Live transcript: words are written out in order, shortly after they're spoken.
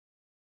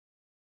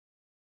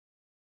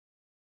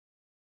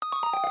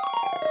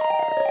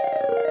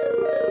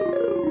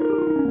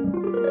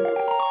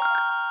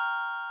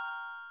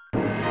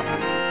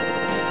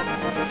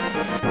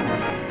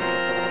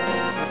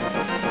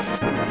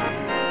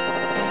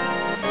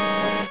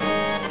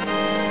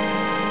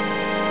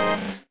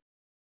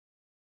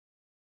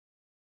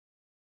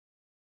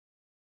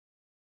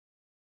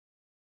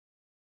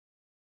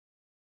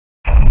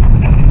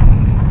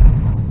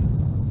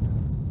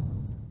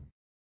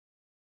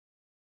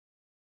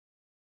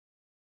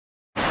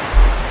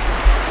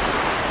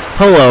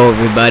Hello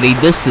everybody,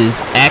 this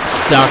is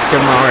X Dr.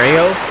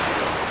 Mario,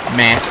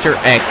 Master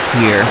X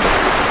here.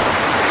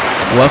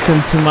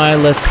 Welcome to my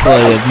Let's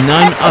Play of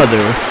none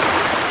other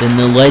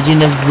than The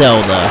Legend of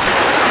Zelda,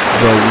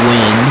 the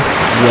Wind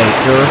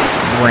Waker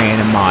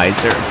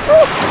Randomizer.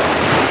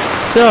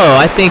 So,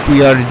 I think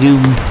we ought to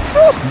do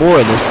more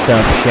of this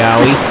stuff,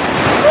 shall we?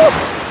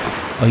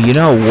 Oh, you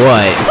know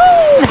what?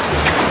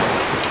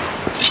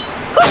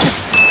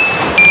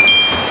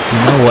 You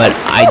know what?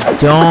 I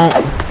don't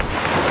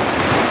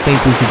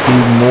think we could do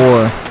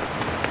more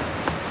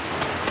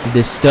of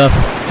this stuff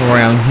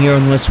around here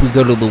unless we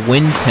go to the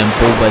Wind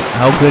Temple, but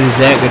how good is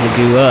that going to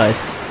do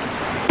us?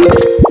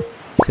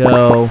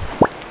 So,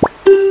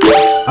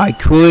 I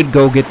could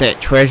go get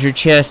that treasure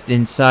chest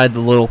inside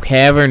the little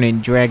cavern in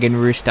Dragon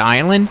Roost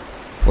Island,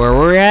 where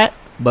we're at,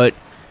 but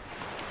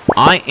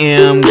I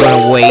am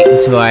going to wait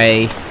until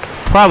I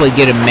probably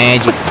get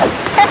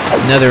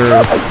another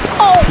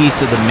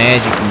piece of the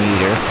magic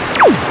meter.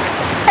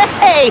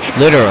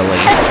 Literally.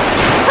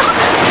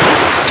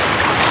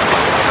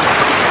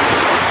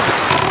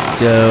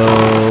 So,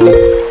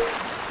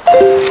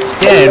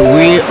 instead,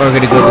 we are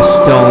going to go to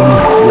Stone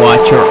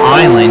Watcher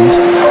Island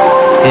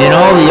and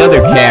all the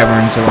other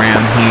caverns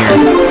around here.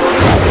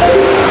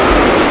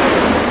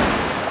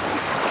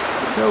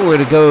 So, we're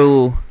going to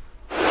go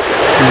to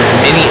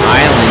as many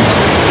islands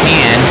as we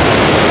can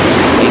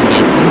and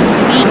get some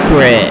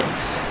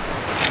secrets.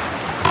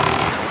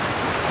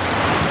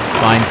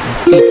 Find some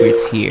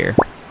secrets here.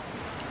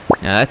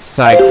 Now, that's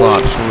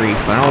Cyclops Reef.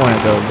 I don't want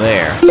to go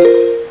there.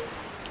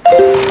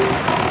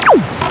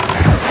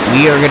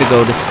 We are going to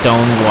go to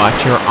Stone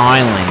Watcher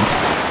Island,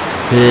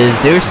 because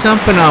there's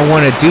something I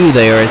want to do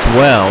there as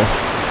well.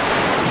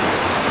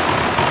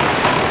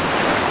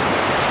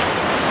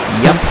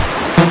 Yep.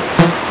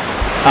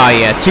 Oh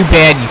yeah, too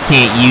bad you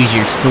can't use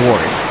your sword.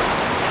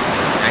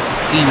 I can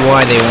see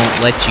why they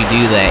won't let you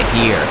do that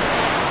here.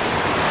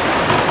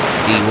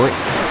 Let's see,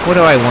 what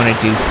do I want to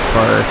do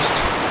first?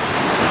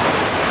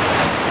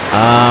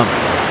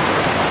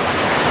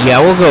 Yeah,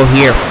 we'll go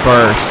here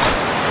first.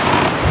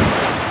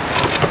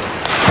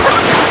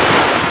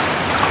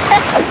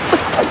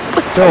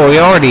 So we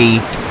already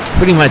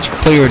pretty much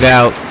cleared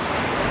out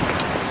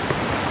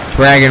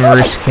Dragon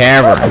Roost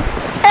Cavern.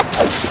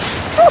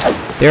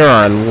 There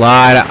are a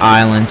lot of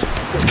islands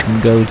we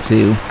can go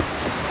to.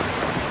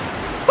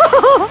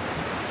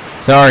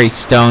 Sorry,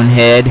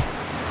 Stonehead.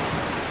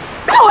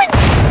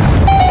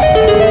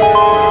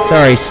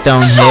 Sorry,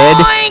 Stonehead.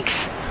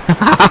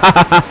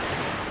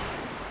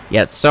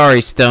 Yeah, sorry,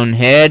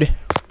 Stonehead.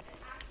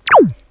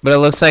 But it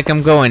looks like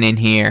I'm going in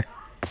here.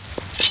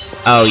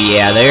 Oh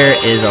yeah, there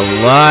is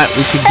a lot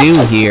we could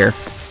do here.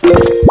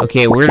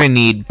 Okay, we're gonna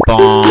need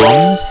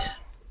bombs.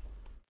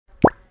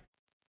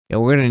 Yeah,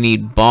 we're gonna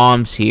need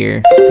bombs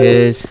here,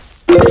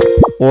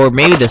 or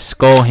maybe the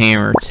skull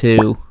hammer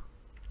too.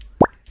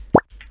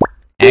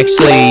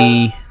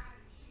 Actually,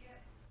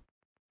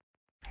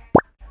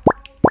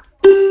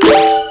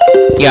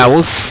 yeah,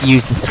 we'll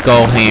use the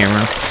skull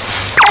hammer.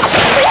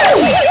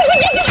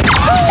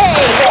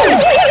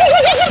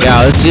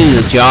 Yeah, let's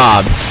do the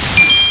job.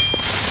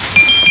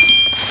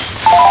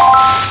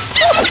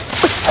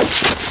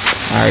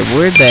 Alright,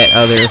 where'd that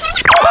other...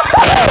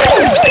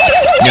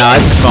 No,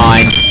 it's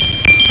fine.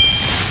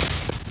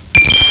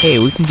 Hey,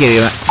 we can get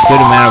a good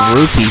amount of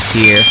rupees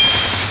here.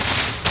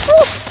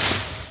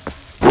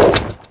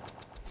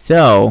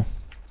 So...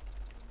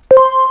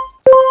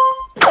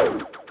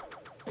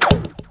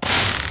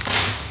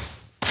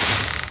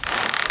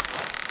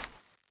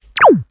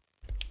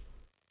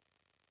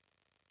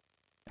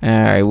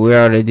 Alright, we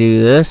ought to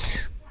do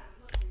this.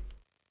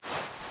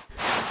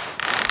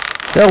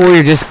 So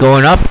we're just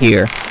going up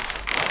here.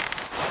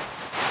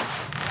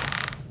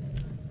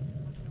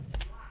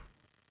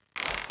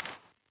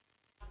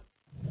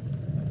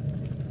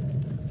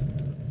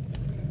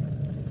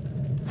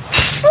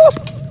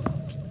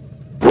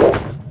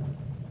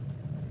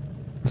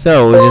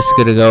 So we're just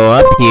gonna go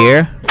up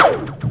here.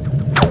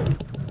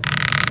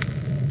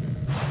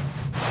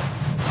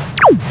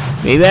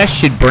 Maybe I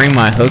should bring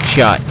my hook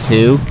shot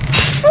too.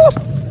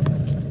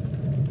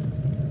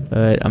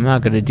 But I'm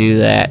not gonna do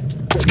that.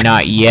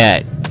 Not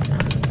yet.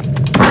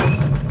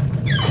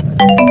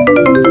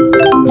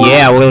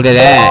 Yeah, look at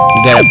that.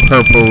 We got a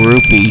purple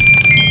rupee.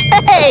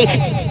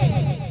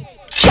 Hey!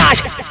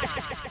 Gosh!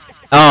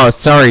 Oh,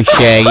 sorry,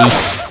 Shaggy. I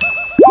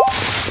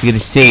was gonna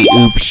say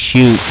oops,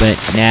 shoot, but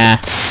nah.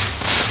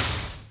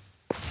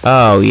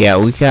 Oh, yeah,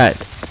 we got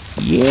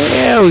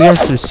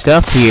some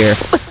stuff here.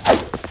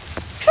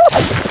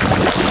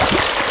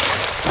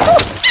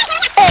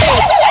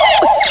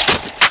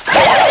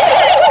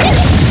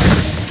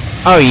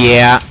 Oh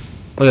yeah,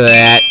 look at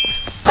that.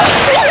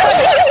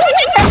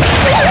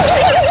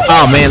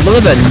 Oh man, look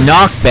at the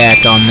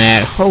knockback on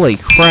that. Holy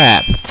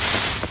crap.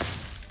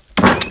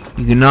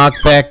 You can knock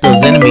back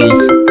those enemies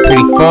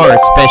pretty far,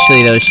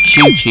 especially those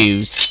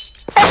choo-choos.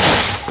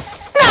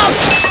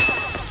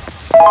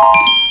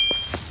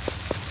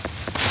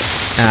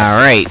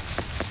 Alright.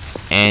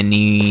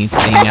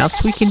 Anything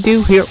else we can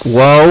do here?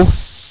 Whoa.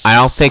 I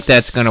don't think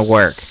that's gonna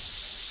work.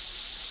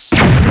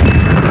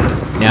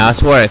 Now,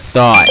 that's what I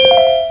thought.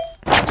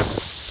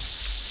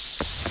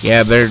 Yeah,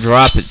 I better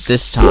drop it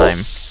this time.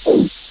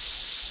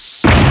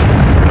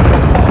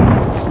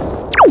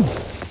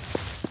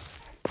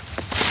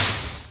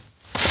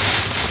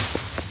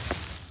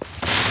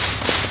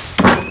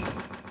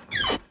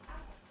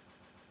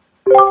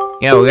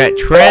 Yeah, we got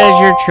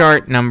treasure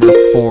chart number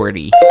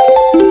 40.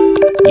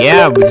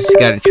 Yeah, we just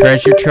got a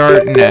treasure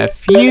chart and a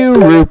few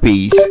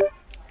rupees.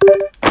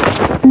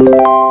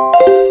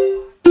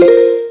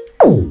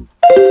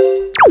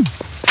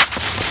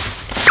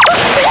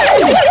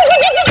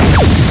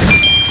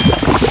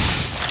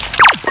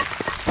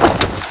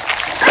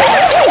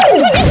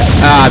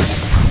 Ah,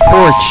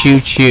 poor Choo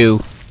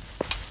Choo.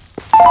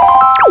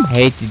 I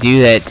hate to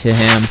do that to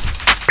him.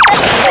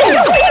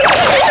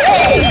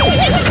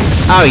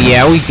 Oh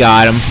yeah, we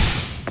got him.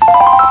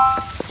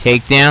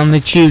 Take down the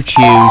Choo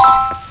Choos.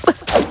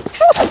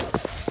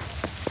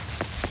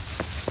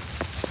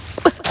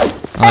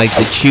 Like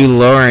the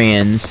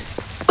Chulorians.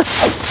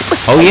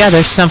 Oh yeah,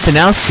 there's something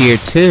else here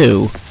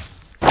too.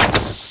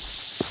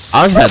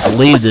 I was about to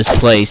leave this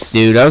place,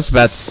 dude. I was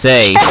about to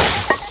say.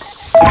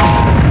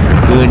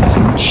 Doing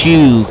some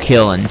Chew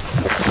killing.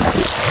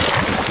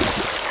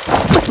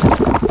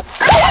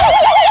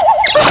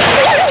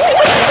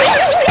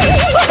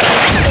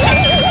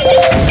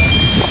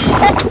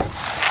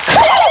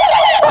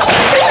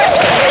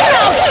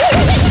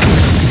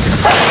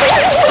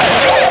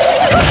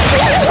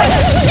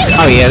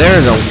 Oh yeah,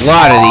 there's a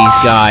lot of these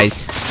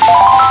guys.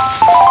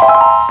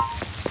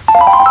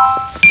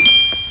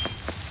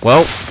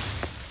 Well,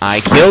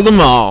 I killed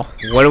them all.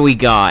 What do we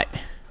got?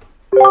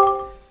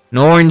 An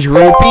orange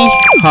rupee?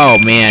 Oh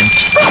man.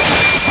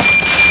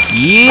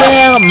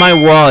 Yeah, my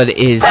wallet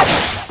is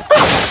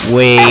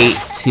way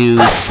too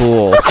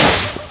full.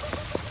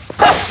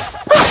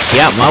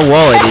 Yeah, my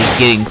wallet is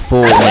getting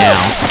full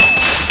now.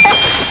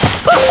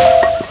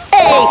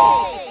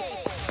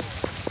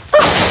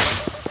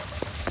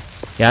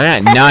 Yeah,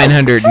 I got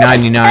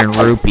 999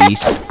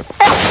 rupees.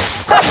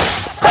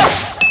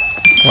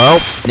 Well,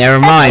 never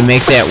mind.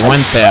 Make that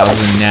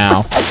 1,000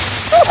 now. I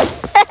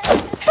don't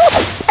know.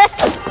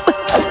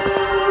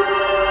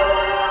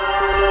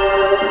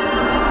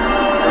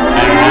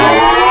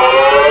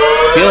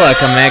 I feel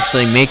like I'm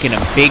actually making a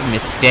big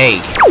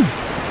mistake.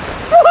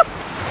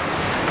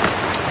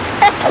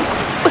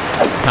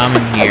 Come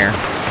in here.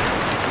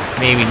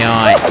 Maybe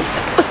not.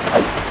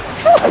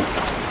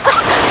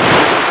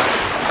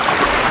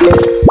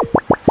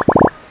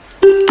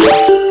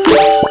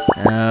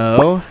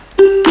 Oh.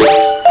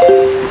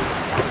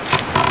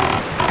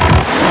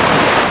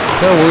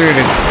 So weird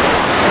to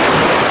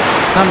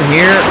come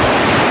here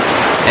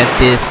at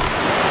this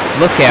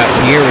lookout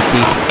here with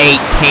these 8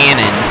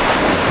 cannons.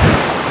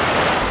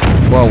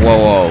 Whoa, whoa,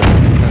 whoa.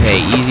 Okay,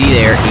 easy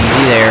there,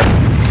 easy there.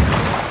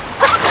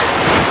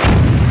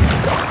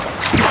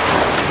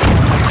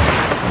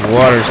 The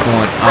water's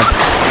going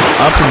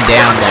up and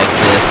down like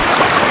this.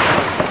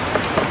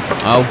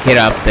 Oh, get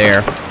up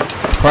there.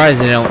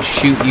 Surprised they don't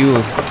shoot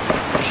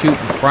in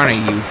front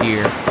of you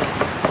here.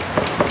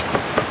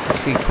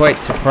 See,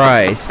 quite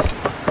surprised.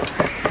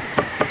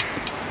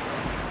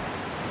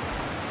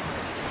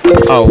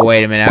 Oh,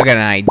 wait a minute, I got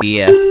an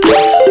idea.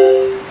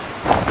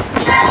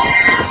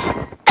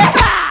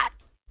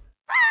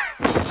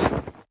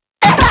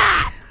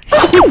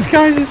 These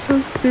guys are so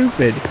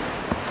stupid.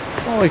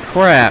 Holy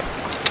crap.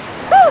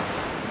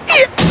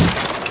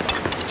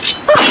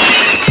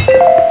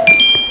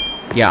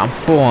 Yeah, I'm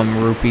full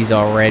on rupees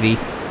already.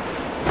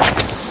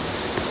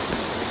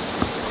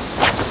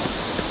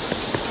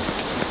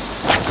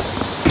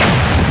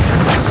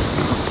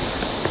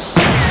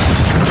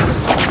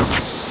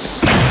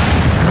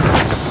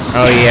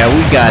 Oh yeah,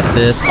 we got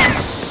this.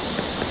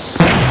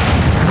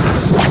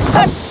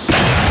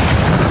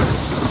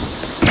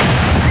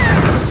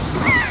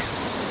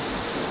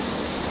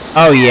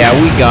 Oh yeah,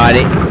 we got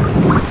it.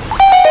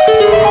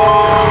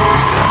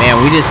 Man,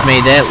 we just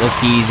made that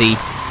look easy.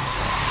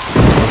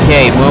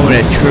 Okay, moment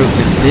of truth.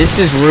 If this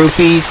is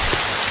rupees,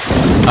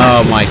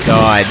 oh my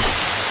god.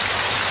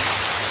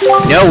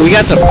 No, we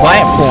got the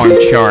platform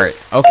chart.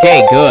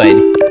 Okay,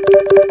 good.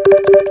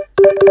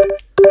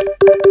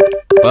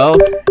 Well,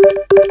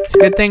 it's a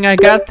good thing I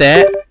got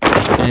that.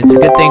 And it's a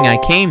good thing I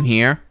came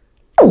here.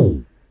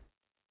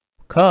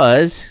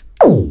 Because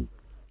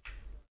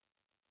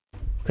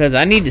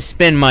I need to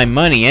spend my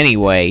money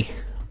anyway.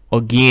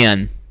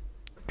 Again.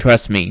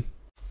 Trust me.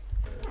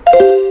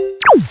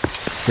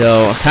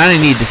 So, I kind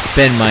of need to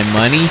spend my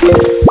money.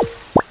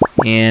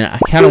 And I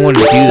kind of want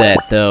to do that,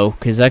 though.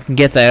 Because I can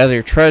get that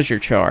other treasure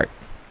chart.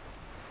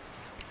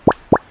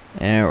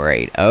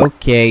 Alright,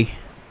 okay.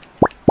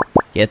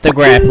 Get the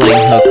grappling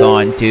hook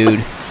on,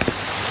 dude.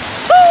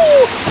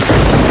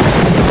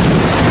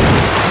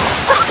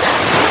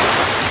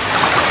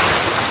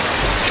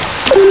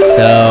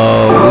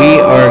 So, we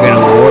are going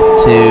to warp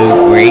to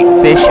Great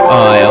Fish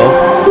Isle.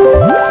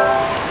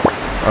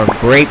 Or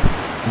Great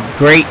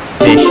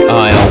Fish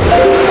Isle.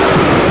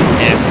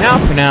 And if I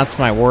don't pronounce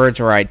my words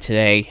right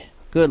today,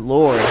 Good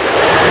lord.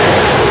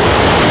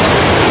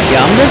 Yeah,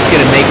 I'm just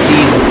gonna make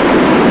these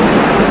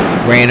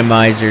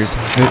randomizers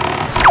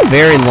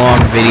very long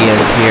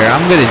videos here.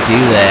 I'm gonna do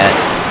that.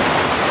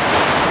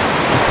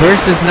 The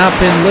curse has not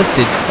been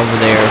lifted over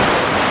there,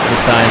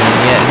 this island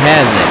yet,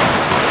 has it?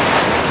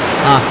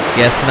 Huh,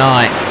 guess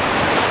not.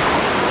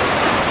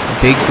 The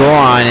big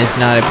Goron has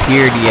not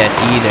appeared yet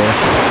either.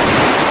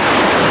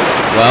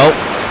 Well,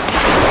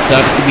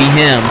 sucks to be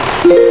him.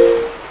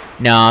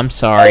 No, I'm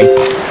sorry.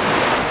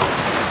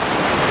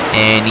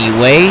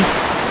 Anyway.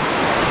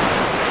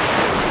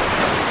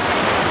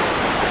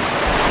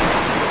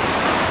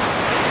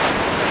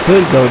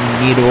 Could go to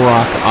Needle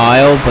Rock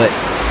Isle, but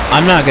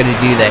I'm not going to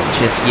do that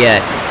just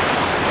yet.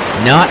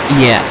 Not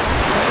yet.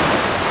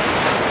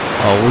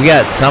 Oh, we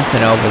got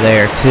something over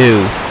there,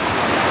 too.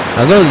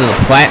 I'll go to the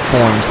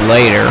platforms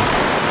later.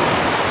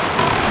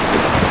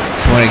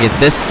 Just want to get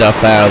this stuff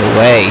out of the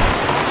way.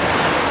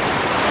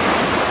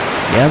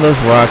 Yeah, those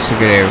rocks are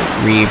going to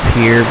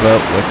reappear, but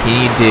what can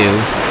you do?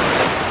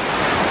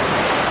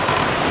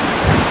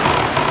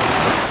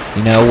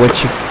 You know, what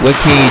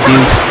can you do?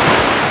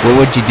 What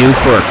would you do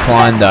for a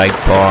Klondike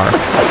bar?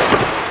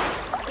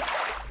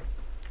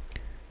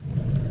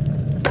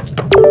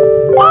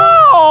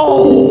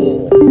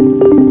 Oh!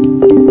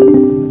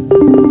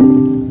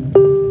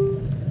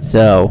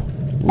 So,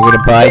 we're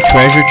gonna buy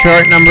treasure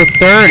chart number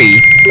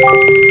 30.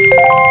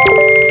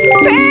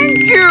 Thank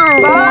you!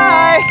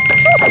 Bye!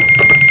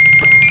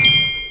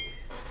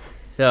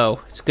 So,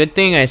 it's a good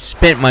thing I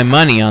spent my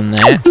money on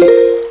that.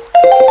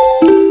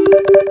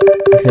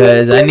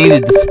 Because I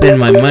needed to spend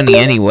my money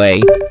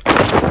anyway.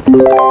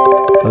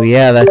 Oh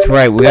yeah, that's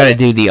right. We gotta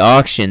do the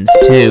auctions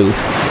too.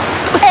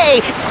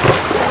 Hey!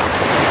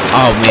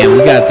 Oh man,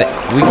 we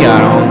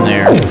got on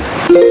there.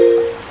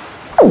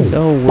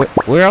 So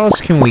where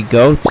else can we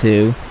go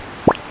to?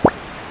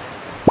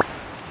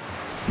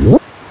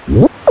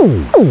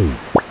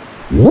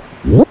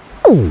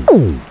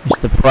 It's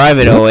the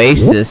private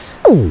oasis.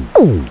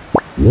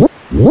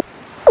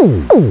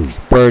 It's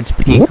Bird's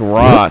Peak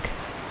Rock.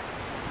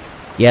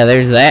 Yeah,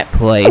 there's that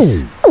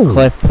place.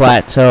 Cliff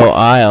Plateau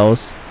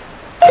Isles.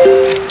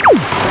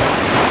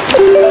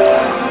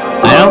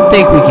 I don't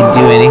think we can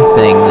do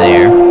anything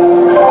there.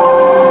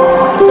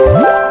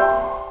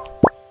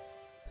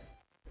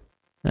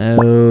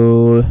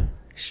 Oh,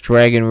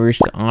 Dragon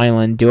Roost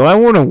Island. Do I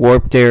want to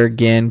warp there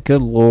again?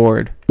 Good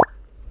lord.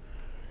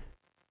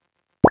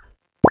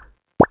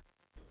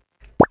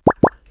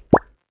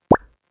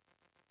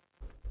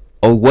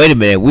 Oh, wait a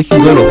minute. We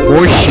can go to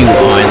Horseshoe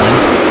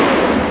Island.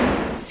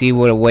 See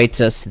what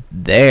awaits us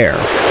there.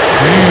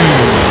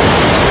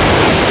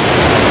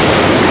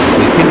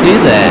 We could do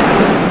that.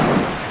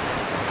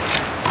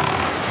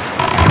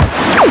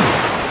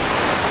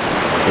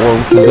 Or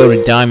we can go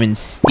to Diamond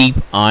Steep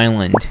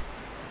Island.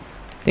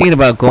 Thinking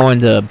about going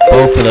to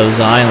both of those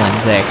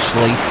islands,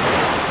 actually.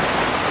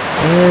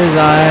 Because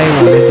I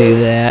want to do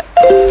that.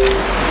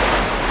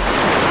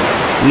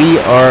 We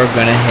are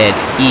going to head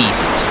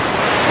east.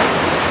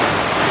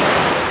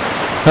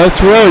 That's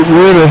right,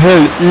 we're going to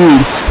head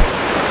east.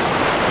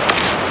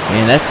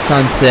 Man, that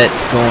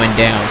sunset's going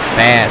down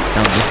fast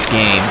on this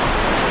game.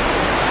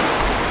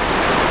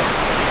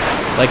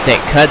 Like that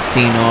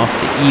cutscene off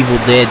The Evil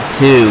Dead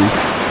 2.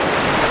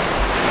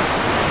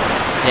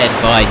 Dead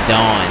by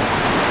Dawn.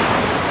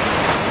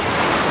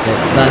 That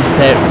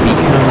sunset would be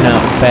coming up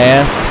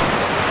fast.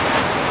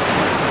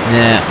 And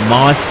that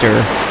monster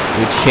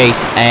would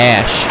chase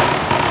Ash.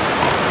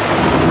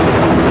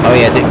 Oh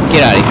yeah,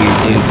 get out of here,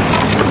 dude.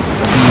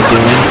 What are you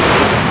doing?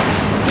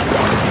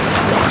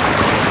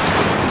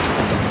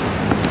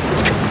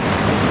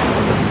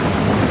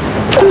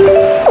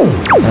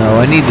 Oh,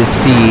 I need to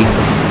see.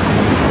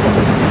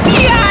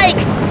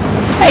 Yikes!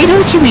 Hey,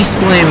 don't you be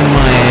slamming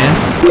my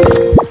ass.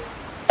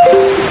 I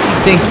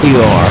think you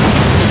are.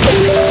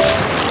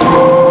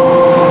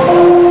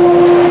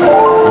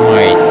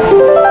 Alright.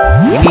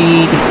 We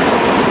need to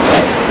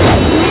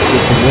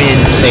get the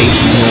wind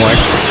facing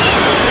north.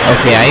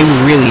 Okay, I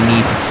really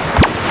need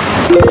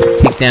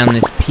to take down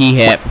this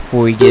P-hat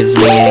before he gives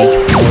me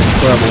any more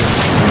trouble.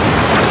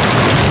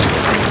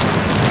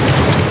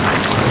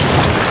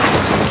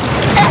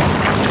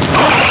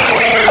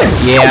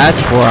 Yeah,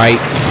 that's right.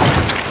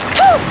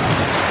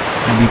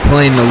 I'll be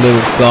playing a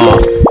little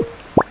golf.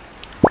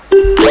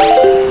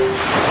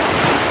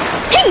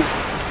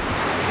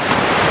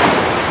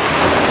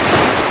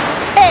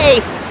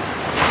 Hey!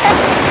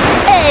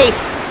 Hey!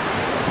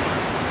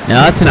 No,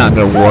 that's not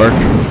gonna work.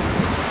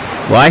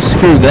 Well, I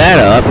screwed that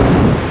up.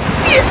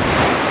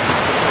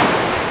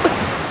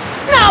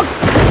 No!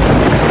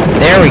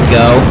 There we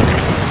go.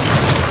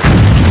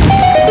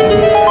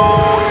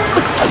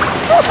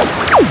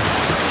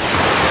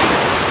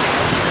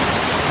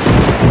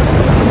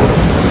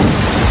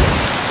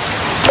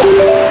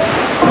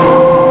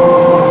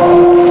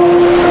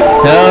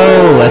 So,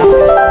 let's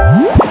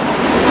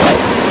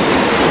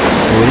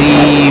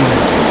leave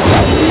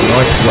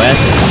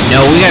northwest. No,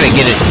 we gotta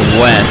get it to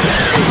west.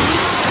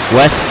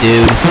 West,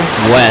 dude.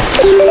 West.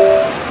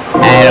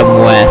 Adam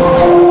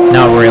West.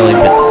 Not really,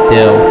 but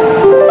still.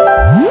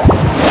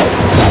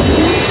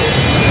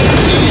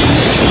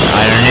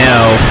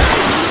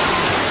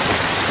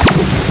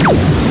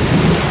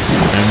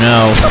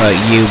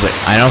 you, but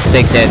I don't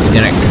think that's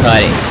gonna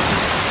cut it.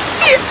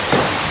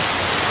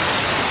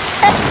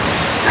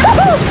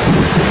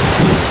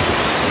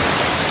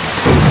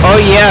 Oh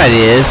yeah, it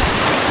is.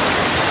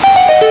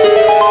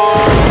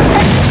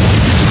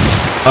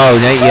 Oh,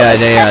 no,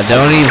 yeah,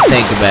 don't even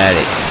think about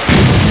it.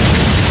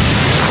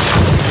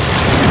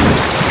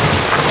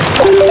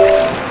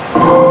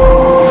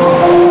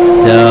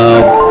 So,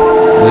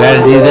 we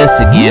gotta do this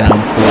again,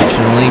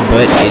 unfortunately,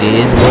 but it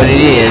is what it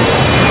is.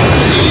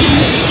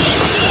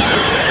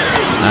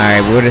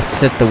 Alright, we're gonna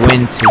set the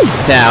wind to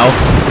south,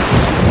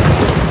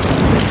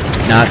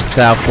 not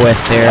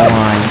Southwest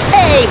Airlines.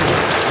 Hey!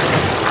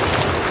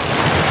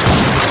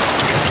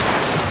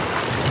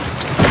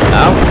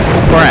 Oh,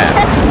 crap.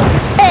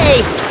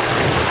 Hey!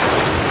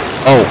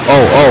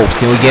 Oh,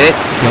 can we get it?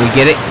 Can we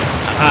get it?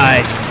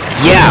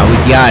 Yeah, we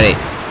got it.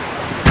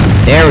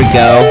 There we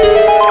go.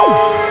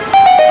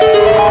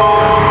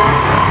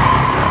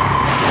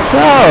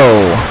 So,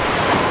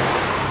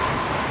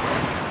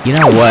 you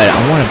know what?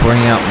 I want to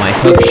bring out my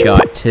hook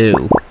shot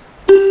too.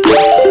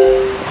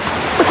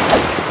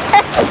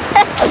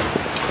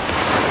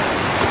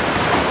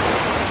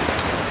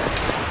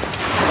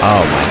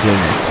 Oh my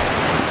goodness.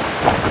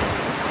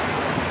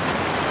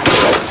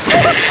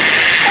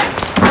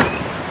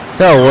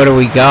 So, what do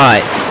we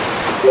got?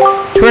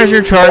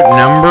 Treasure chart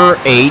number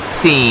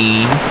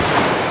 18.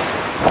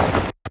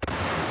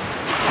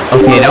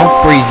 Okay,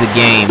 don't freeze the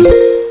game.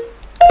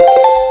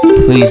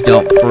 Please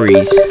don't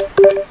freeze.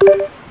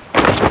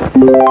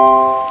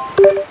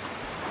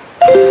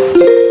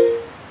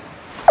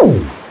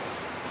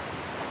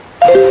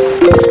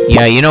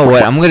 Yeah, you know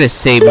what? I'm gonna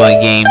save my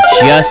game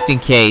just in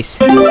case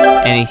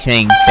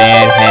anything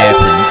bad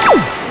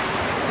happens.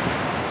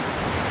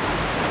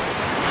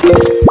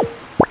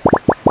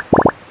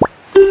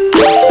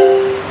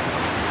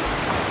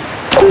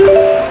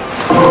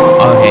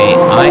 Okay,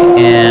 I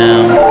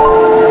am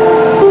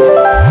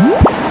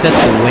set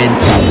the wind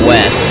to the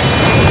west.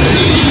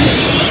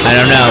 I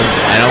don't know.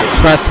 I don't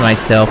trust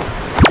myself.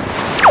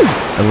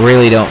 I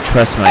really don't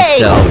trust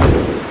myself.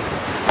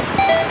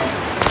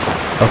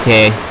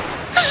 Okay.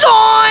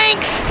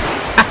 Zoinks!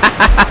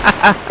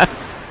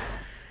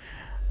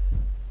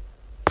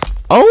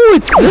 Oh,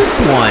 it's this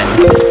one.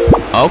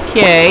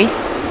 Okay.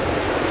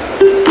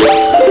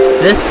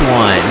 This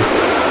one.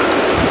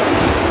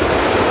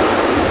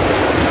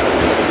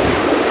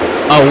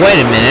 Oh, wait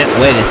a minute.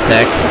 Wait a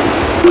sec.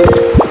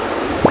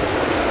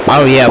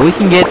 Oh, yeah, we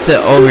can get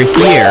to over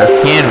here,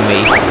 can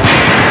we?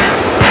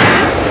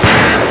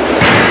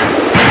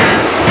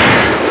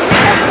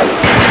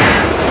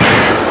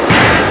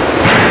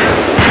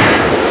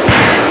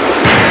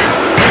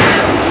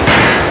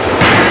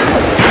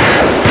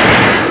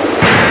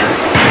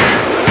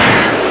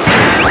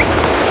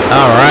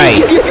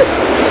 Alright.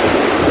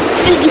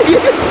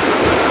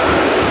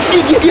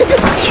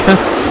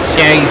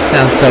 Shaggy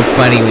sounds so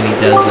funny when he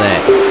does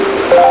that.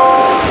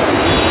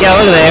 Yeah,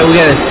 look at that. We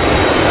got a...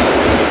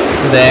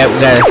 Look at that. We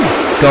got a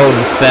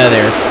golden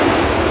feather.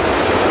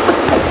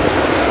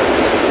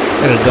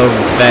 Got a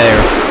golden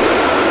feather.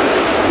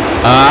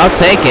 I'll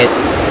take it.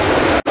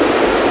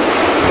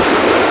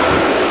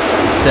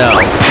 So.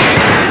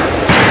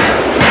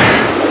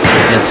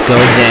 Let's go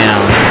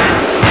down.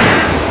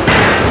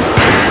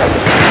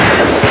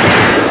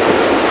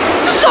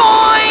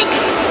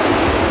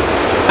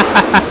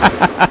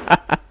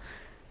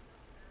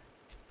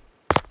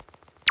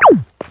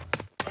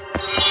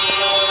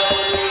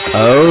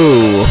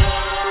 Oh.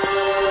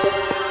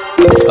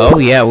 Oh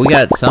yeah, we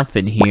got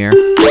something here.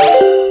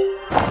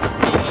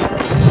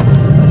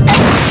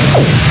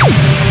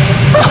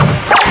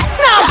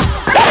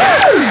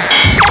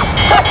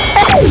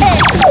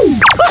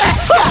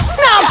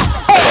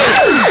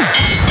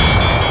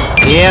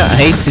 Yeah, I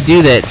hate to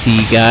do that to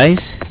you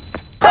guys.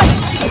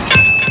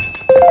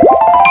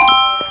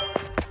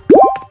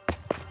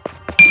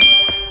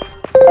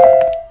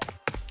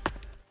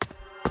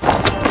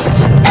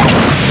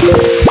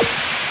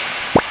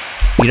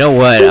 You know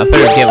what? I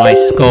better get my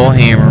skull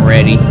hammer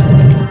ready.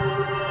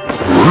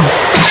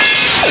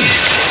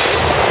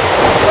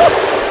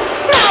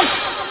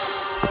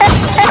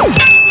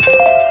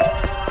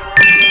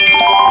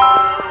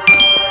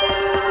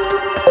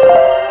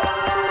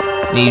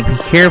 Need to be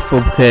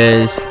careful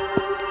because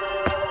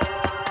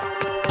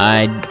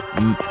I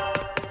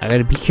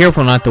gotta be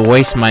careful not to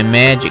waste my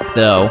magic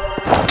though.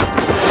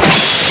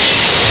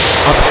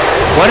 Oh,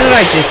 what did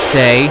I just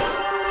say?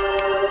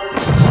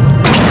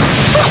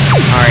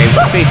 Alright,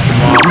 we'll face the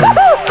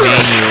moblins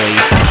manually.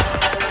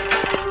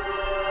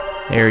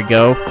 There we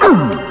go.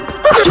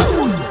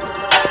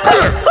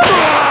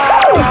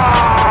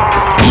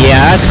 Yeah,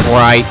 that's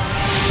right.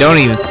 Don't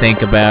even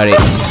think about it.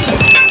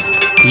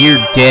 You're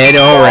dead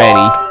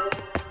already.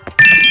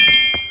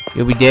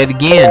 You'll be dead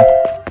again.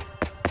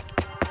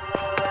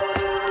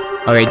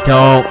 Alright,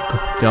 don't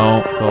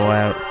go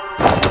out.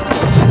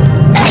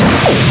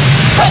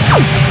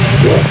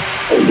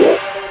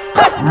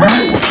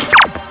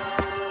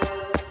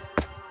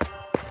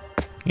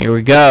 Here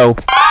we go.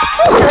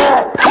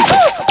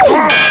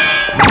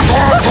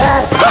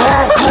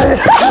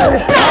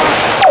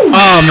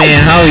 Oh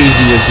man, how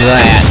easy was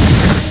that?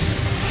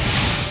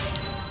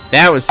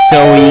 That was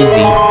so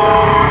easy.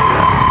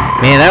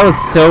 Man, that was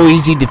so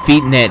easy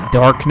defeating that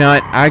Dark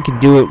Nut. I could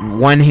do it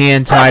one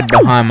hand tied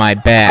behind my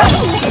back.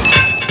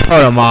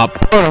 Put him up,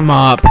 put him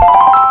up.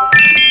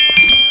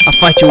 I'll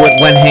fight you with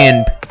one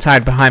hand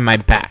tied behind my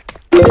back.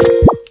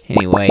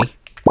 Anyway,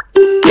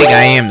 I think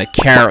I am the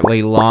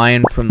Cowardly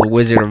Lion from the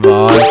Wizard of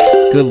Oz.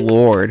 Good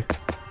lord.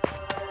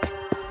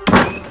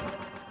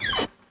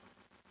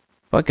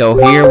 If I go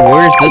here,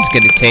 where's this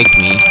gonna take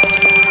me?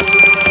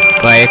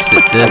 If I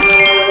exit this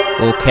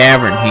little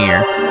cavern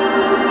here.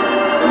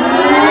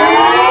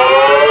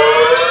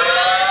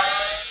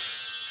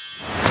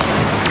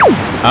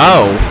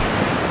 Oh.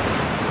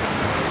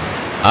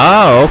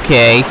 Oh,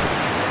 okay.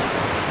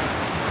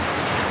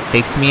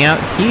 Takes me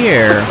out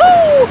here.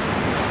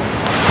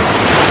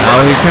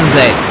 Oh, here comes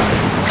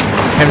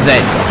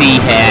that sea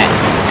hat.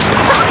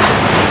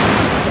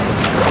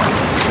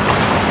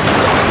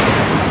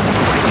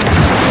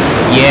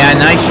 Yeah,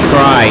 nice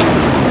try.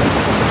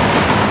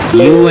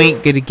 You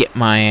ain't gonna get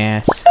my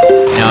ass.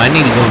 No, I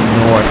need to go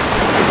north.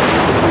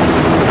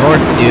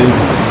 North, dude.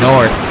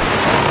 North.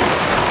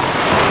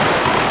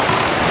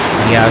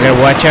 Yeah, I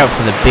gotta watch out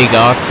for the big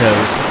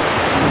octos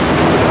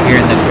here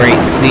in the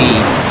Great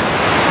Sea.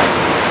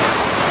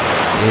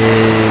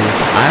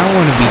 I don't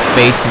want to be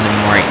facing them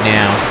right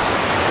now.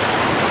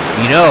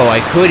 You know,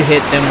 I could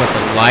hit them with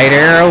a light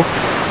arrow,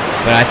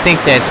 but I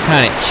think that's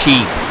kind of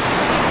cheap.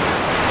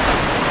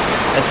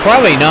 That's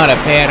probably not a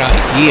bad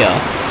idea.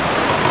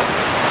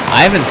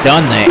 I haven't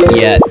done that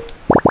yet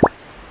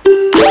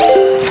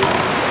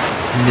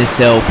in this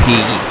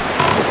LP.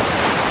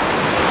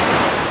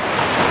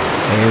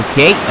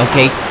 Okay,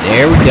 okay,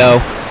 there we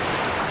go.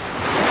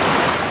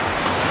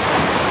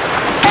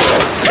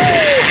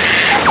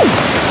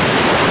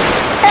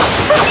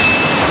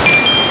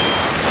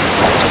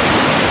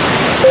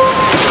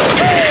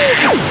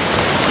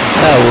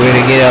 Oh, we're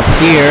gonna get up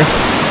here.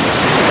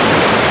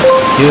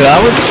 Dude, I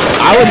would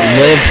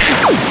live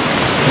to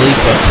sleep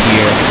up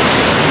here.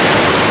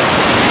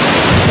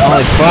 The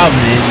only problem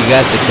is you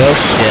got the ghost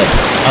ship.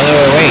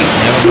 Oh, wait,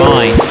 never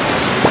mind.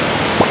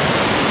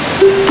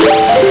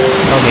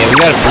 Okay, we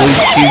got a blue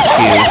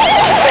choo-choo.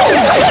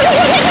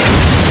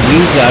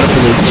 We got a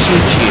blue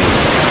choo-choo.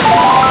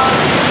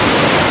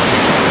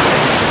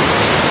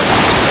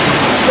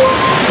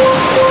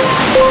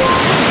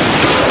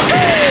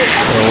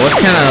 Well, what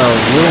kind of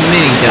little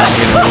mini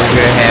dungeon are we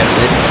gonna have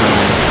this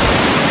time?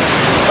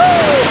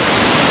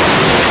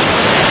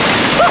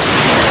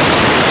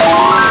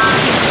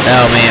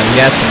 Oh man, we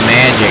got some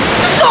magic.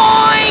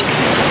 Zoinks!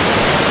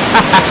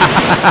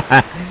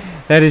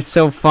 That is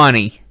so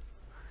funny.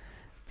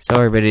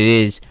 Sorry, but it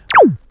is.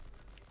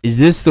 Is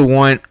this the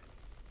one?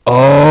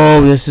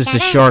 Oh, this is the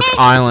Shark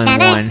Island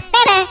one.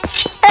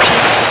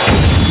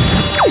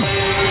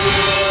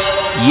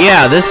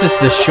 Yeah, this is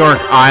the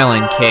Shark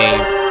Island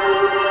cave.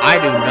 I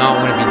do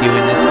not want to be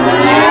doing this one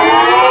yet.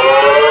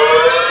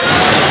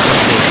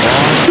 It's a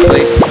long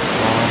place, a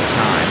long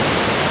time.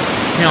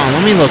 Hang on,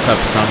 let me look up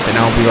something.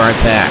 I'll be right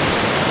back.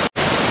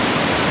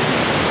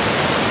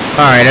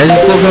 Alright, I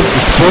just looked up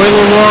the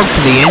spoiler log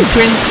for the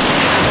entrance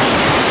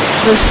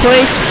to this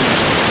place.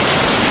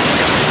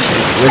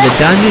 Where the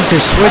dungeons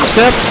are switched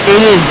up,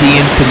 it is the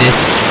infamous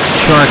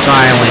Shark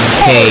Island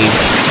cave.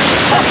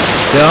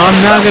 So I'm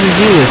not going to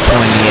do this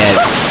one yet.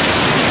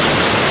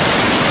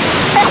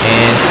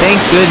 And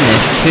thank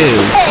goodness, too.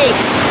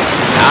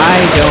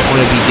 I don't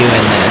want to be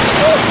doing this.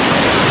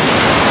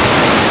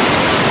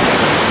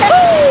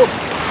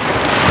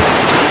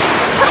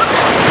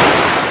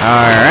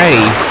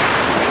 Alrighty.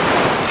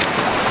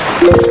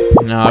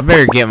 No, I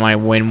better get my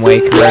Wind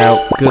Waker out.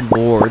 Good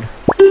lord.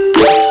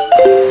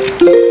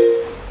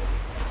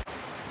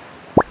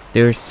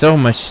 There's so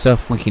much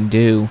stuff we can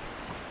do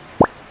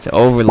to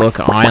Overlook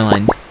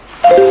Island.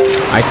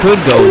 I could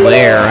go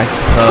there, I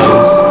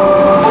suppose.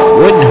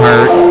 Wouldn't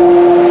hurt.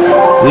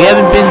 We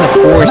haven't been to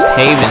Forest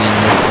Haven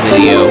in this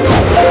video.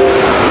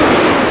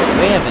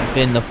 We haven't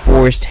been to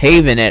Forest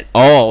Haven at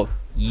all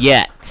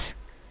yet.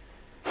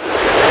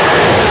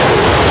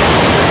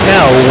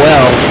 Oh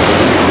well.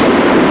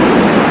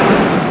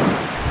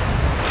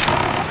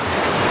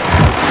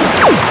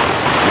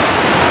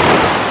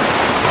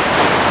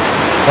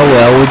 Oh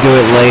well, we'll do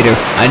it later.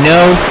 I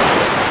know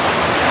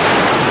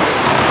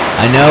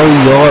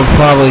y'all are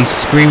probably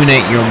screaming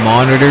at your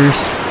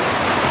monitors.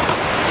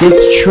 Get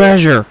the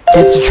treasure!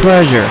 Get the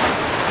treasure!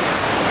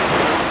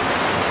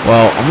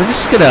 Well, I'm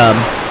just gonna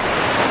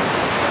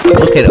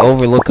look at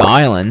Overlook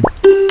Island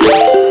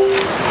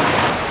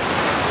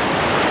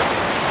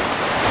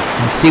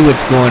and see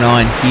what's going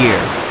on here.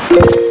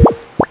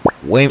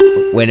 Wait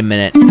a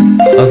minute.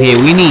 Okay,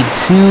 we need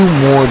 2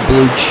 more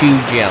blue chew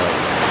jellies.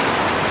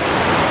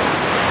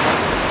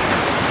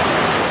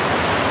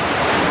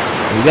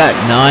 We got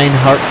 9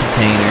 heart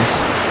containers.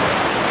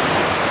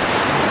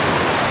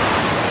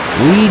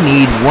 We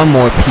need 1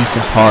 more piece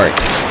of heart.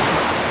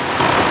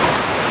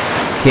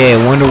 Okay, I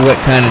wonder what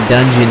kind of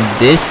dungeon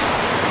this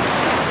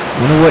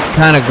Wonder what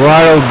kind of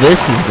grotto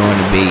this is going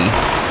to be.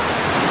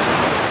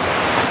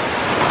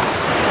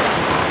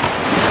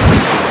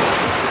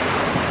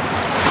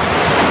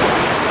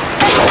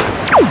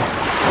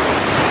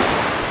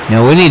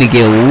 Now we need to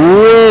get a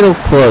little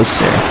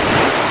closer.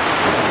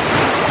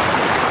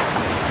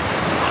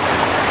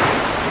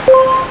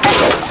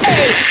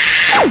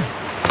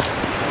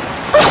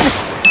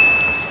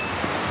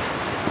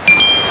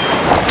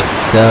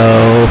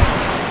 So...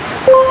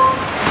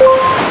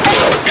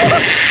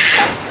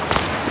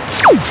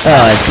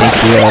 oh, I think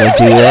we ought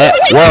to do that.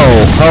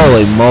 Whoa,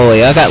 holy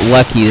moly, I got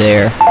lucky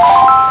there.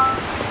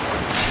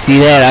 See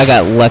that? I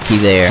got lucky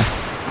there.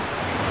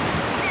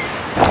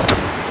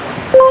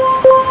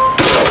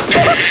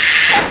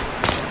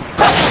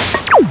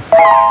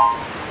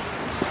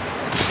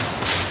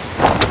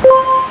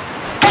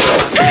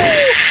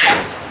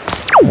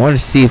 I want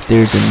to see if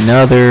there's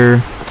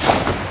another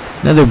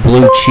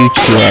blue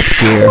choo-choo up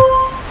here.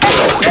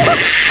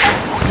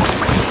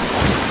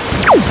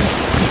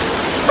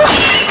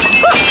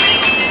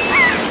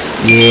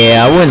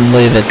 Yeah, I wouldn't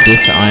live at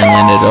this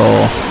island at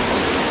all.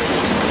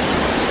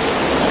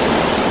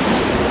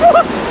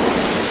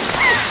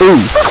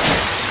 Ooh.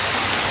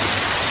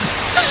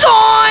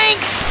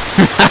 Zoinks!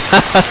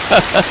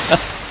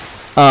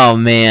 Oh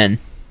man.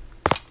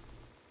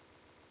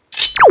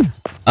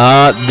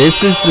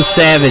 This is the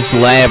Savage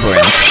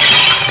Labyrinth.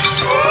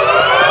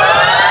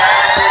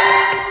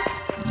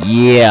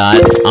 Yeah,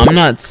 I'm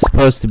not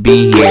supposed to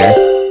be here.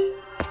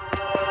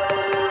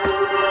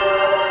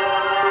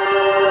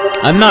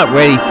 I'm not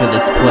ready for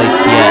this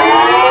place yet.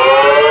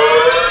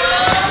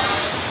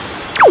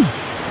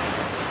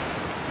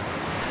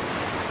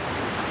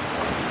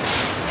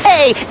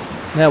 Hey!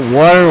 That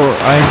water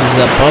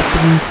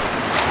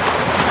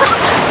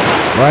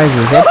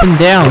rises up and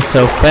down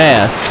so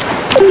fast.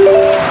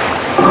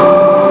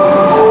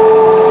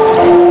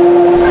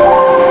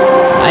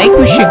 I think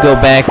we should go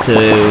back to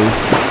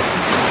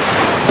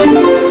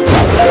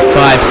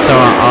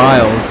 5-Star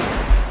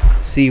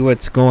Isles. See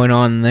what's going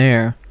on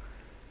there.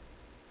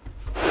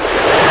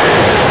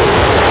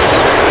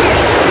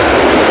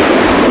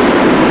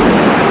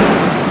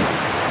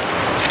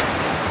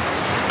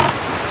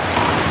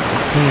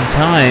 Same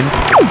time,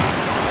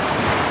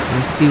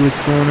 let's see what's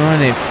going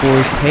on at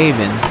Forest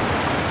Haven.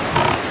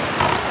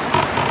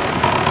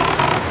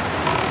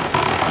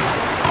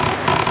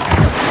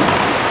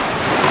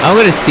 I'm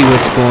gonna see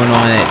what's going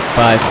on at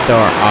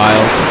 5-Star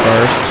Isles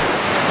first.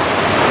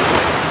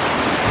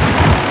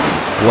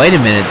 Wait a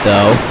minute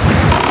though.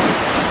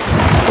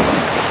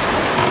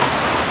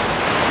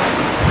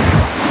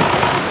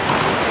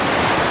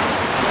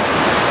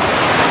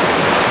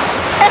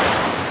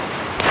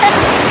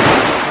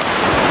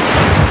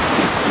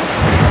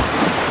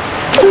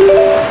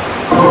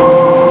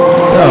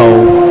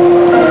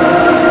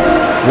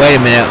 Wait a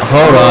minute,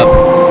 hold up.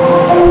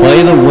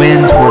 Play the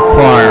winds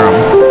require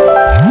them.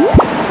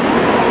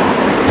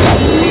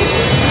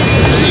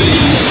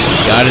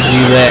 Gotta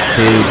do that,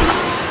 dude.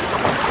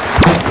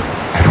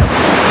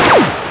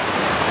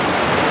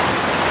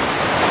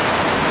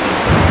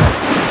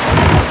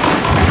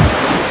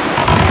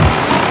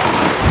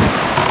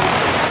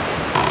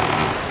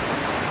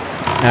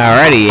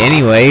 Alrighty,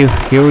 anyway,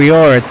 here we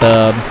are at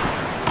the...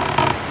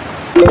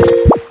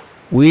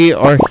 we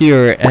are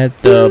here at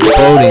the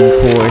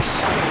boating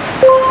course.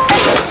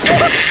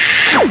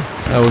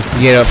 Oh, we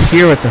can get up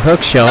here with the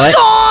hook shot.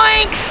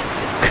 Zoinks!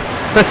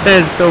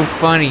 That's so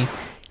funny.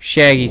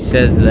 Shaggy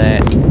says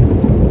that.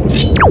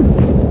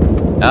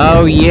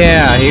 Oh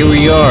yeah, here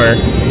we are.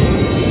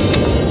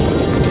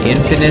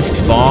 Infamous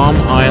Bomb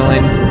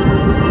Island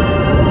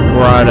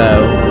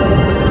Grotto.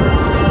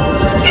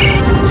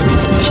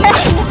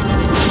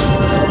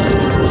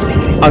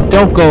 Oh,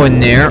 don't go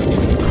in there.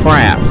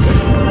 Crap.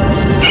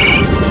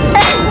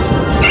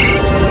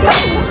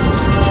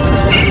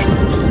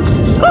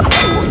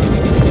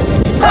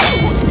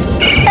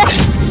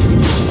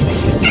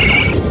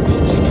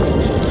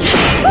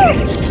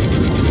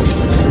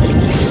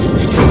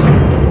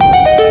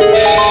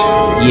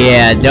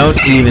 Yeah, don't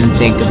even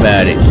think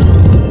about it.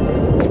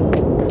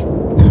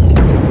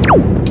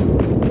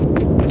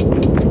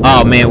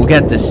 Oh man, we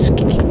got this.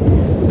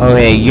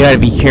 Okay, you gotta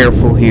be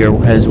careful here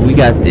because we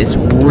got this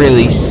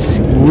really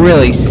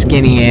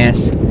skinny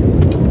ass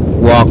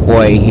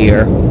walkway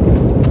here.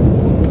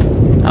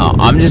 Oh,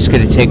 I'm just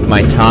gonna take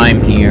my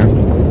time here.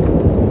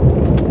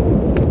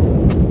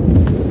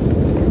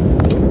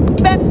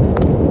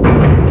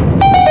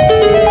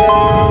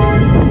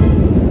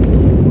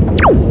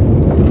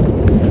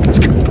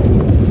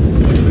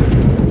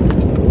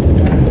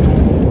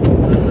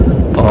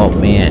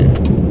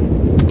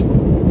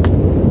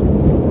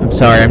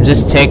 Sorry, I'm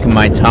just taking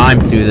my time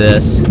through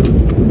this.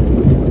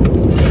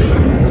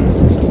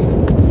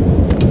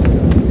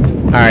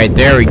 Alright,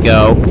 there we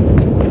go.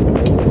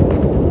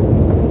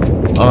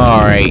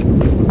 Alright.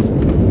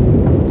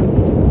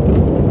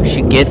 We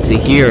should get to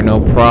here, no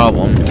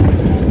problem.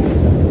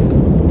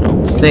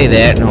 Don't say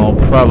that and I'll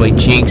probably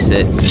jinx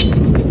it.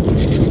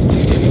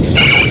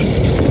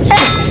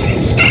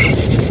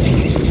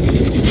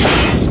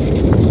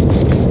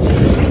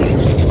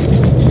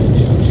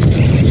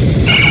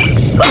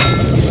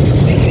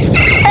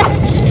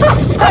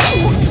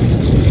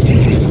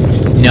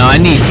 No, I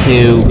need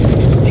to.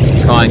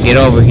 Come on, get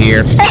over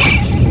here.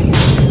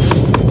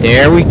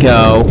 There we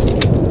go.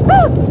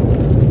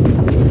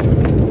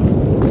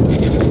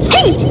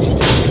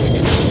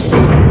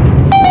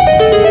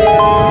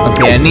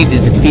 Okay, I need to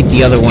defeat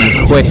the other one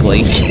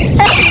quickly.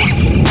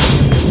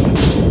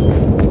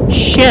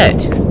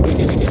 Shit!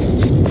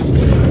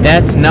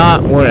 That's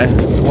not what I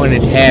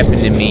wanted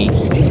happened to me.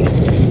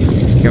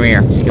 Come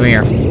here, come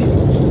here.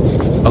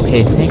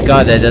 Okay, thank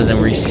God that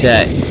doesn't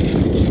reset.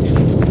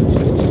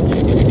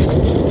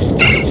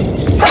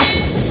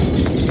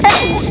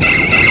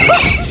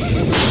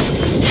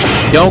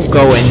 Don't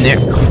go in there.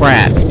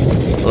 Crap.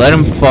 Let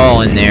him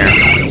fall in there.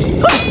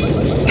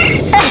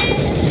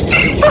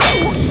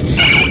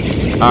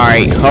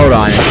 Alright, hold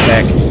on a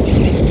sec.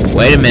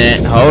 Wait a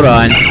minute, hold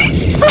on.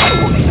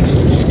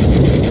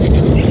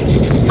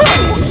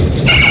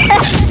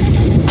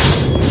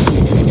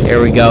 There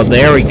we go,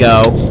 there we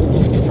go.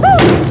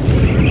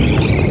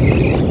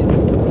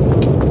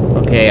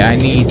 Okay, I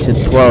need to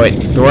throw it,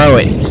 throw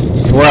it,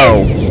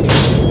 throw.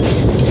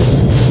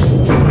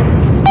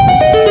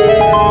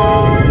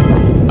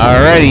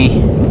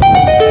 Alrighty.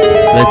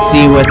 Let's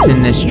see what's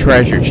in this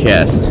treasure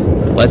chest.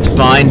 Let's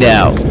find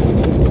out.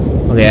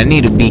 Okay, I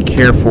need to be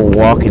careful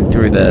walking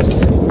through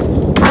this.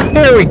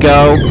 There we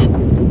go.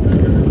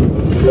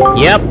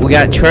 Yep, we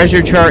got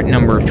treasure chart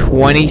number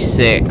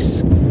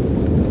 26.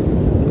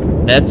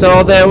 That's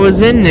all that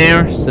was in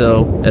there,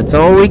 so that's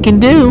all we can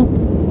do.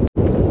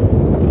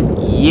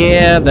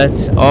 Yeah,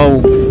 that's all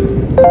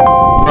we'll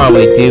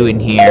probably do in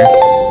here.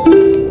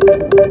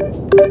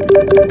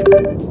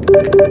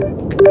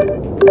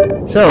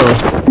 So,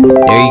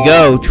 there you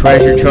go,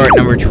 treasure chart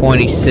number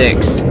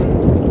 26.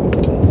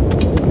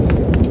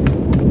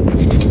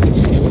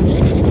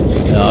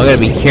 I gotta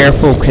be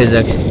careful because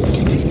I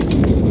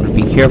gotta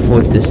be careful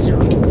with this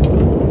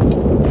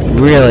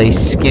really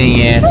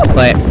skinny ass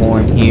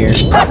platform here.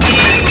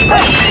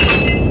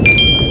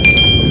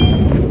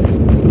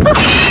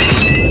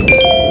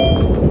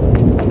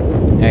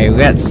 Hey, we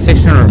got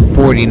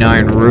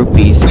 649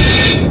 rupees.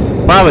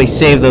 Probably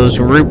save those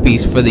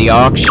rupees for the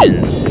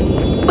auctions,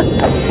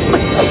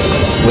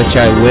 which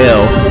I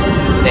will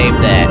save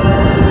that.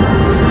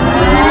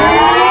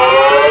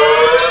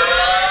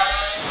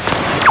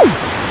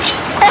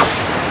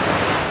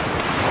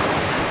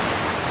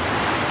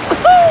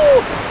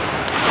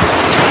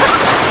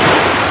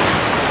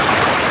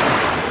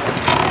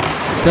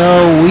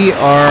 So we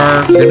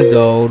are gonna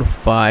go to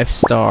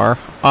 5-star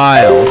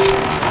Isles.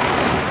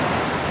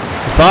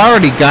 If I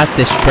already got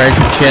this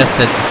treasure chest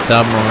at the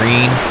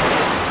submarine,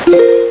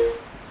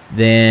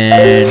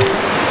 then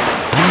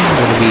I'm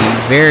gonna be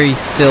very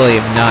silly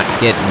of not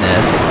getting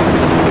this.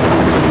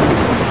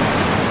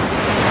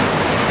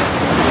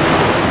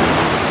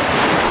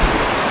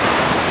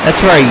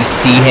 That's right, you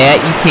sea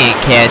hat, you can't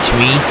catch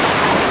me.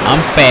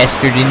 I'm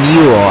faster than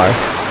you are.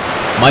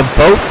 My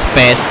boat's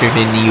faster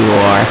than you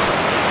are.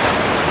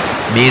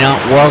 May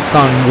not walk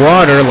on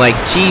water like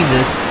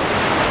Jesus,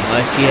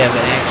 unless you have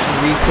an action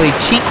replay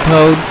cheat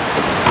code,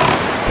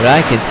 but I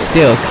could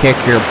still kick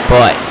your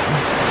butt.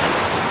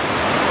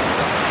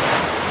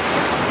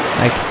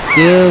 I could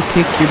still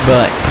kick your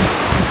butt.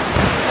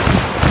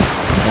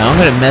 Now I'm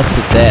gonna mess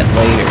with that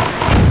later.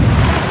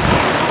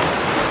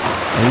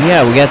 Oh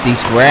yeah, we got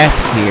these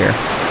rafts here.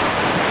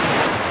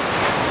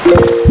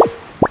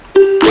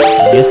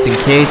 Just in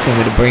case, I'm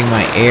gonna bring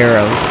my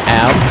arrows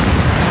out.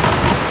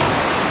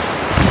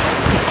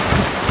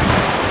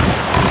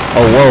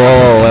 Oh,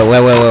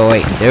 whoa,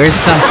 wait. There's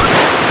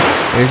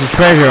a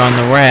treasure on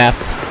the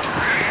raft.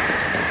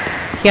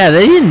 Yeah,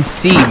 they didn't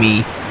see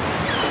me.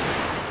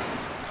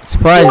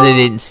 Surprised they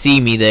didn't see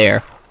me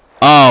there.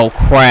 Oh,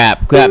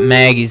 crap. Got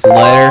Maggie's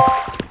letter.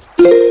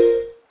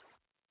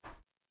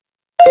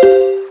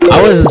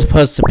 I wasn't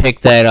supposed to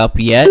pick that up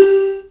yet.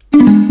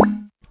 I'm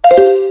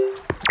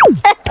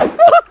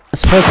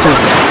supposed to...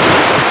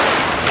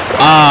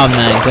 Oh,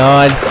 my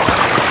God.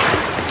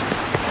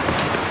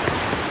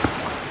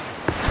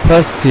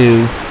 Supposed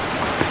to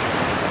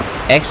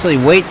actually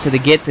wait till they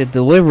get the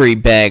delivery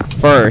bag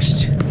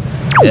first.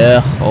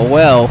 Oh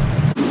well.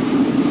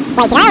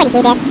 Wait, did I already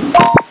do this?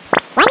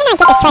 Why didn't I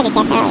get this treasure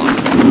chest earlier?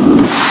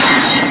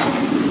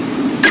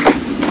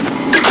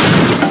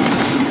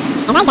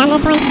 Have I done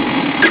this one?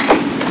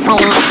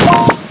 Wait a minute.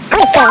 I'm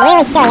gonna feel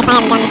really silly if I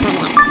haven't done this one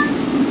yet.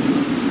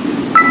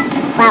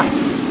 Well,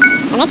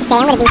 I meant to say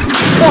I'm gonna be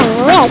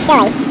feeling really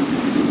silly.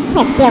 I'm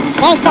gonna feel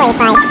very silly if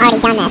I've already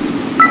done this.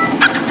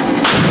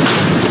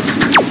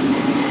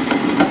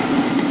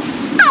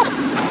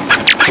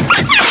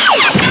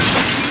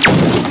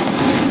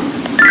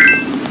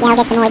 Yeah, I'll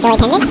get some more joy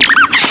pendants.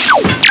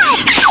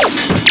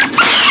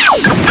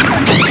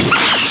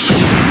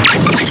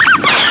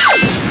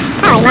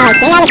 Holy moly,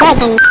 give me all the joy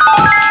pendants.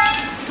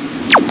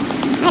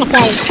 I'm gonna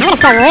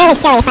feel really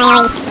silly if I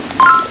already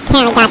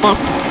apparently got this.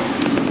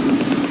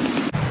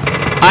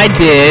 I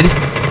did.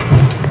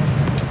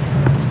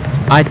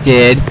 I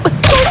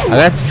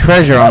got the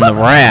treasure on the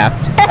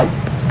raft.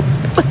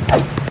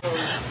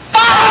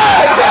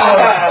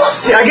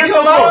 Yeah, I guess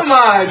so.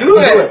 Do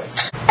it.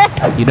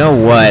 You know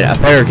what? I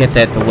better get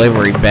that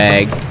delivery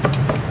bag.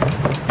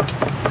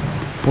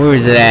 Where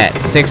is it at?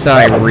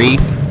 6-Eye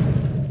Reef?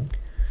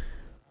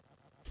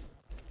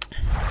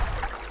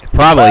 It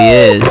probably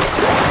is.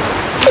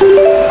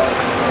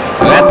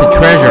 I got the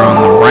treasure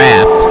on the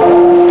raft.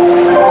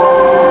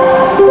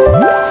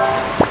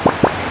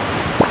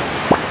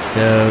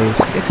 So,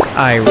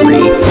 6-Eye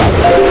Reef.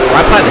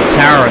 Right by the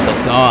Tower of the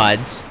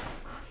Gods.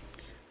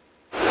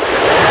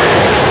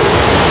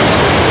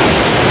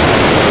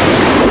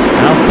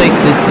 I don't think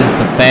this is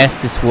the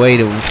fastest way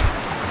to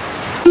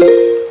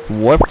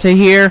warp to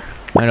here.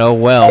 I know,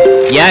 well.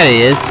 Yeah, it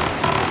is.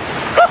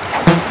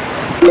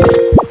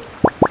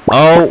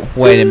 Oh,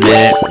 wait a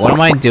minute. What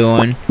am I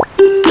doing?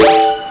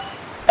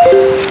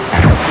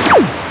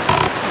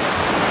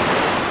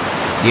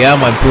 Yeah,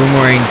 my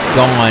boomerang's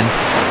gone.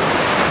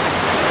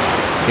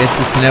 Guess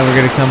it's never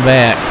gonna come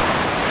back.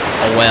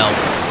 Oh well.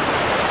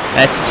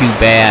 That's too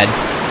bad.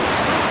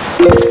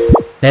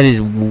 That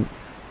is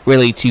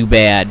really too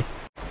bad.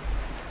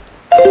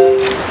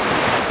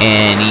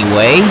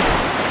 Anyway,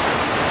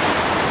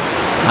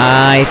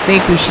 I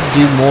think we should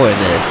do more of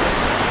this.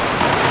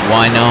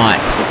 Why not?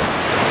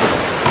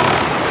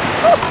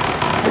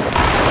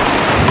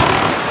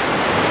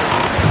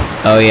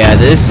 Oh yeah,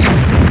 this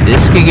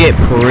could get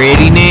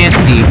pretty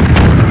nasty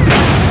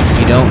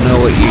if you don't know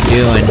what you're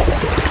doing.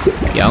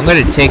 Yeah, I'm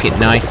gonna take it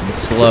nice and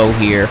slow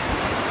here.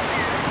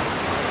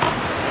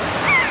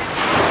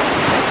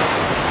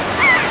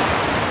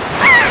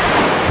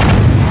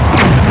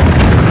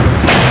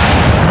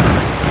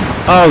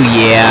 Oh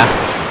yeah.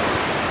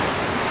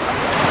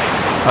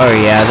 Oh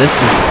yeah, this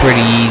is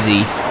pretty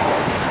easy.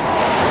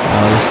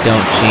 Oh, just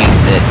don't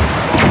jinx it.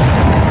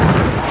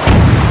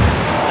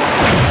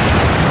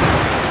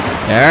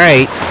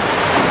 Alright.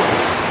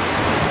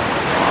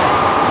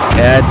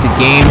 Yeah, it's a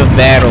game of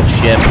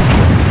Battleship.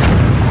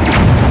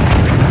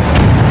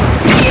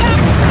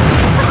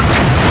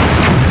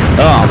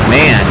 Oh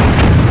man.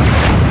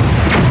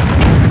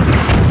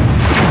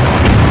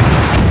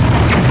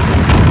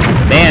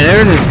 Man,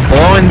 they're just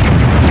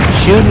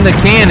shooting the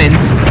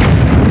cannons.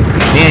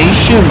 Man, he's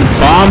shooting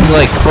bombs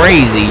like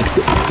crazy.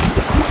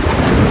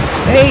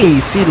 Hey,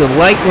 see the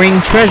light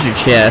ring treasure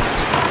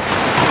chest.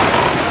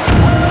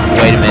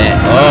 Wait a minute.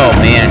 Oh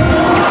man.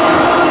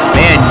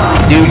 Man,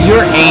 dude,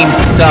 your aim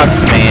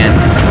sucks, man.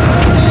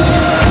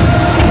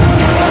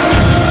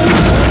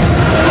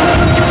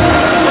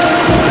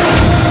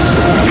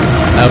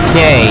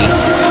 Okay.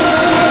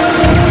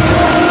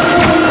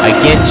 I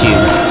get you.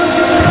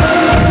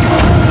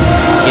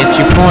 Get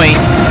your point.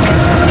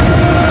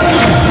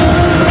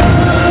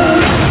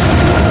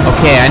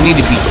 Okay, I need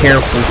to be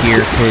careful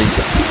here,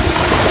 because...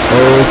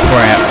 Oh,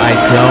 crap. I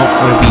don't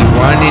want to be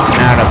running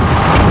out of...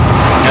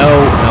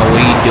 No, what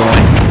are you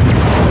doing?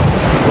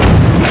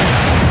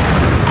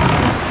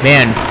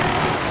 Man.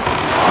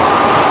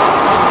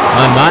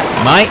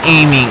 My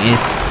aiming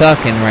is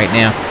sucking right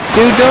now.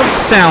 Dude, don't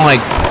sound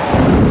like...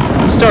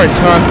 Start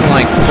talking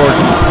like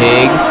Porky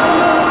Pig.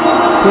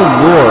 Good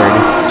lord.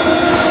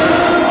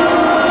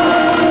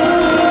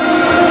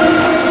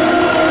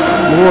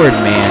 Lord,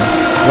 man.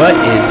 What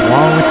is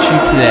wrong with you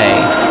today?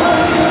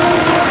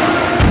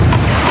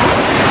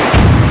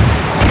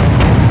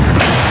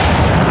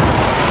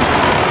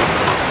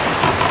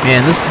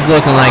 Man, this is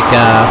looking like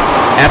a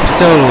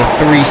episode of the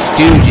Three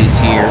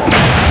Stooges here.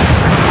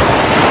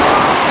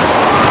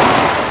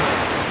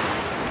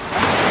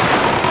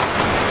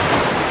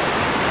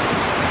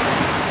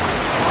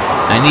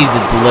 I need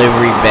the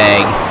delivery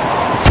bag.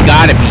 It's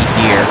gotta be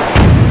here.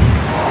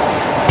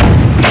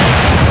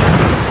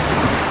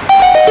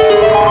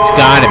 It's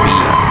gotta be.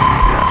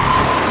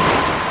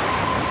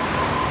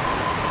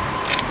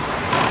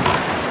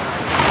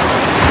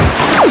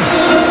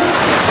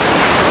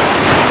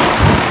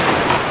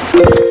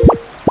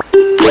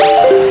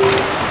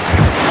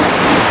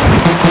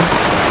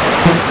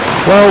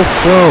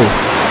 Whoa.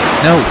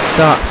 No,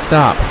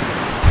 stop.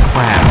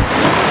 Crap.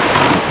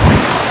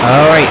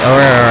 Alright.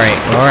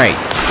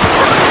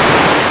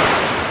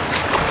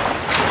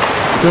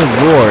 Good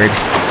lord.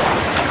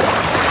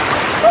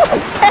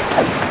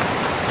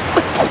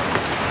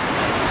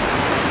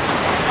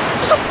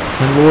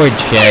 Good lord,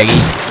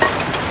 Shaggy.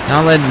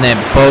 Not letting that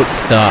boat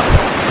stop,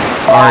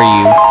 are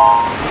you?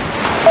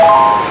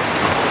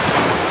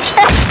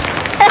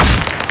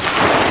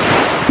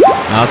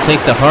 I'll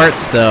take the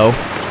hearts, though.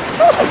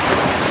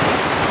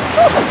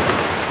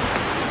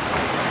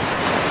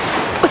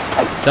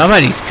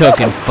 Somebody's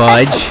cooking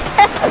fudge.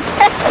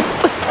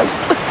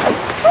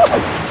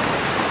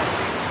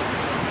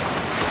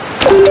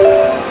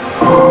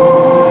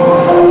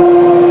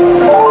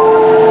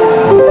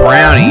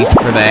 Brownies,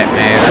 for that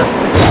matter.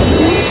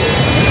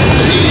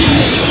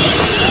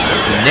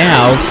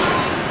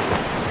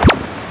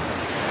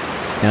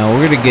 Now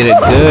we're gonna get a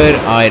good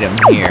item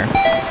here.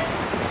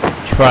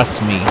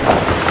 Trust me.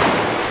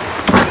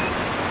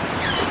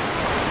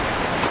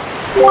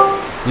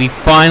 We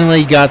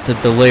finally got the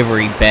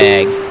delivery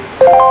bag.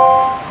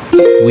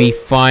 We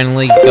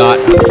finally got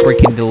a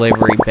freaking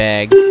delivery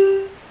bag.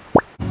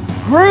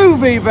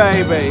 Groovy,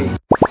 baby!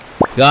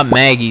 Got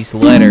Maggie's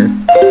letter.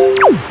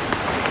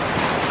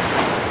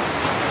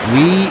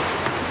 We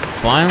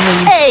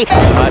finally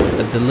got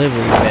a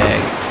delivery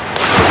bag.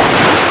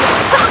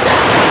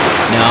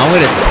 Now I'm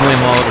gonna swim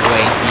all the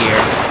way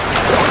here.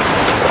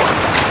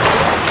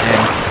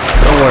 And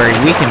don't worry,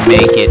 we can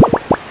make it.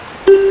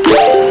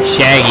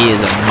 Shaggy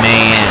is a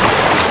man.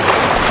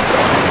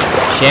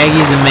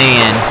 Shaggy's a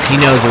man. He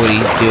knows what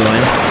he's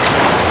doing.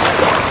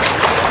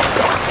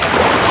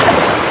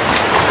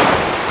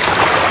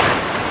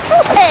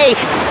 Hey!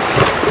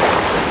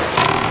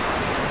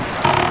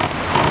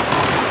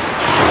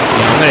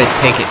 I'm gonna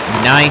take it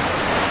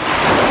nice.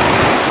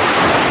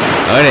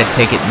 I'm gonna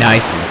take it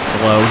nice and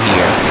slow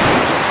here.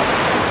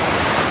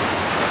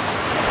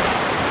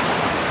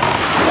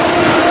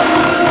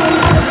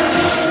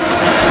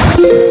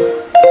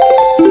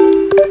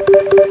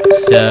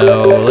 So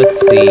let's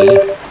see.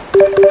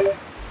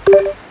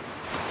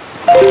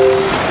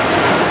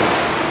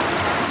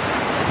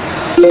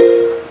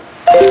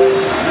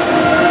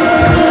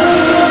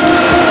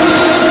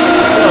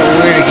 Oh,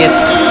 we're gonna get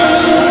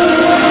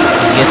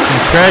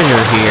some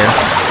treasure here.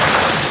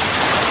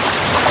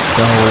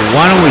 So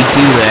why don't we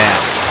do that?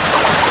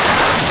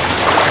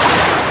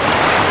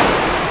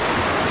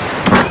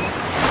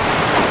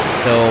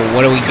 So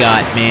what do we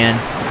got, man?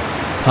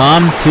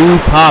 Come to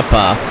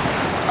Papa.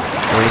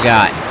 What do we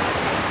got?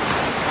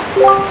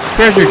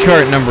 Treasure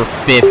chart number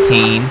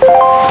 15.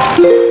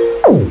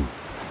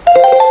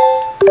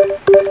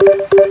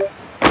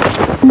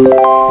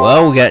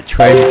 Well, we got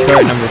treasure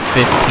chart number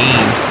 15.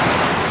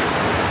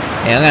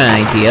 Hey, I got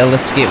an idea.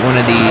 Let's get one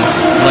of these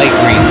light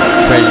green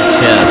treasure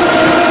chests.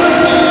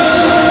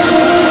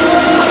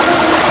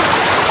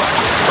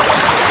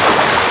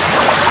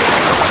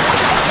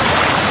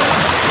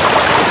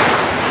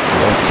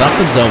 Well,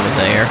 something's over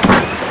there.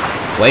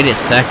 Wait a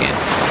second.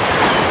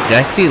 Did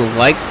I see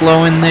light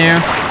glow in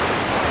there?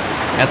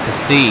 At the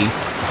sea.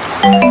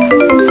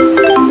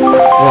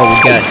 Well, we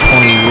got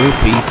 20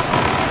 rupees.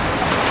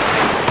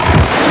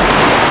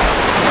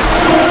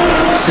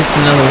 It's just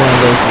another one of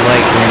those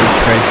light green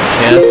treasure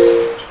chests.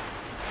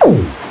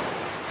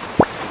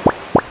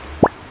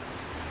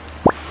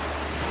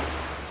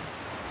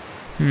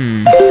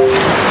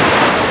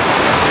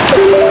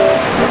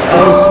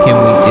 What else can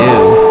we do?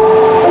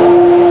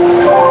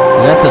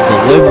 We got the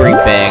delivery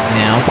bag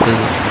now, so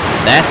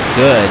that's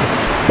good.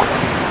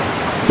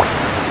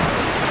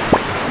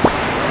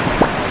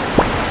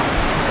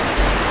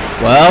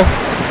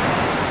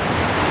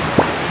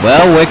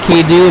 Well, what can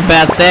you do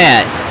about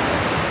that?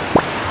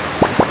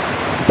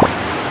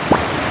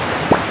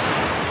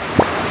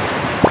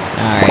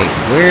 Alright,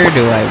 where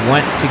do I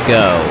want to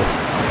go?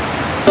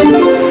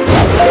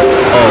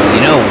 Oh,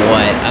 you know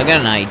what? I got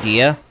an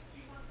idea.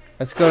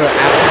 Let's go to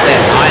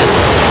Outset Island.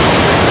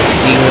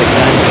 See what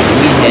dungeon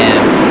we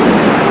have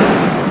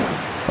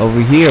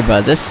over here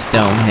by this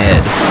stone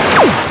head.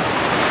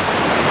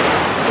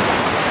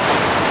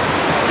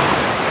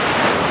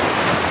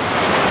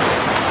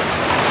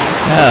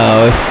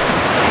 Oh.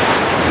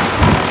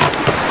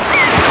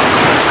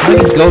 How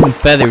many golden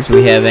feathers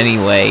we have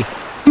anyway?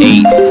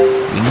 8.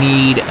 We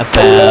need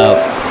about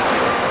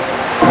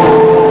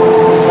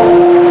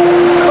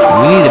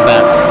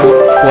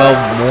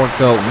 12 more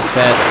golden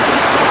feathers.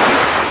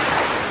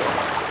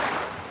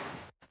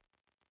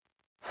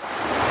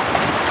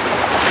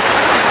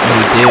 We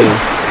do.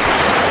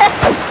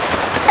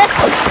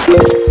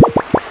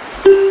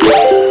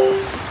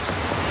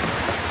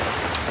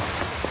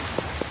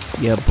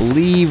 Yeah, I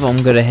believe I'm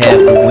gonna have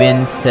the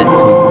wind set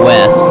to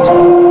west.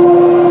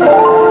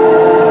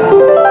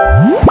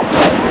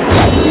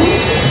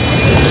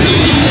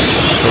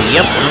 So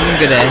yep, I'm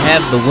gonna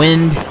have the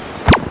wind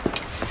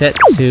set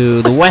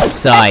to the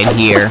west side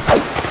here.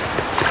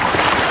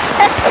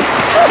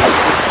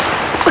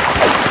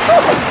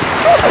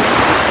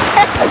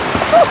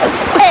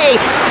 Hey!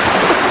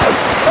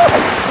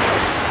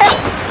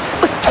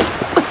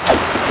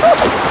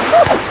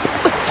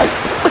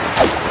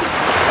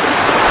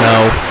 So,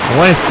 I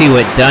want to see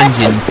what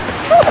dungeon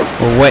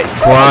or what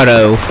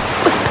grotto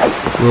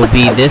will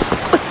be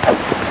this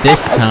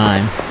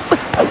time.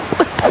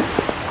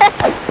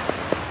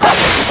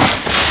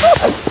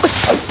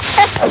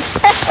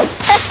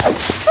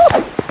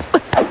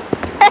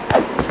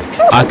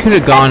 I could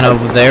have gone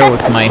over there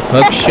with my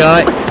hook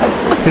shot.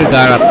 Could have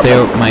got up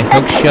there with my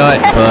hook shot,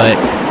 but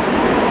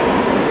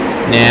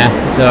nah,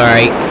 it's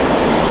alright.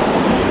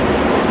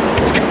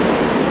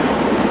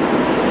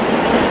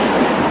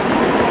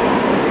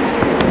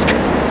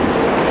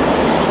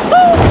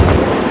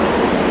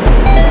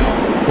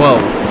 Whoa.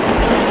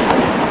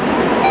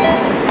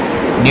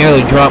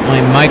 Nearly dropped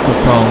my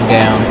microphone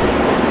down.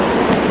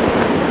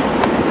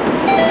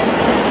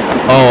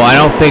 Oh, I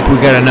don't think we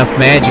got enough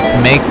magic to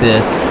make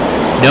this.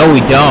 No,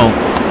 we don't.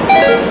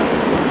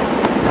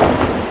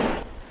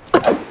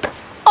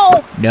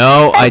 Oh!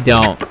 No, I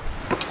don't.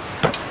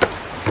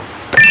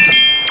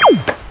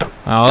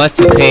 Oh, that's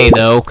okay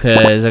though,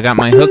 cause I got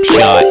my hook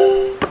shot.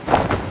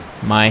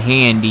 My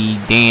handy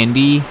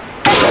dandy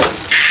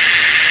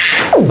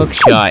hook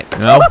shot.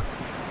 Nope.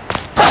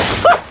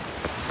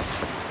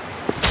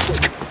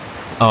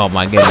 Oh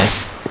my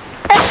goodness.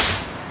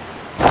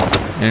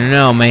 I don't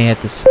know, I may have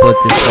to split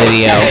this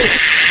video.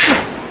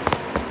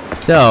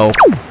 So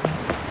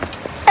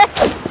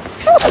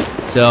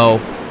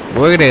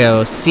we're gonna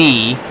go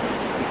see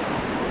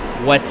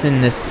what's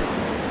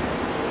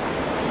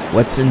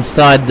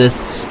inside this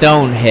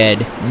stone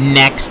head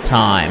next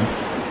time.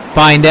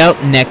 Find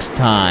out next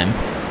time.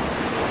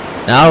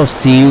 I'll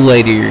see you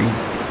later.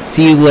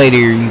 See you later,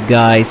 you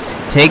guys.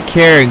 Take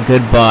care and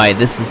goodbye.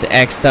 This is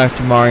X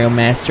Dr. Mario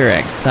Master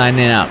X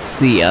signing out.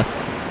 See ya.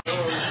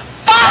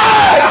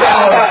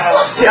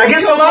 See, I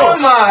guess I'm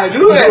close.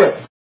 Do it.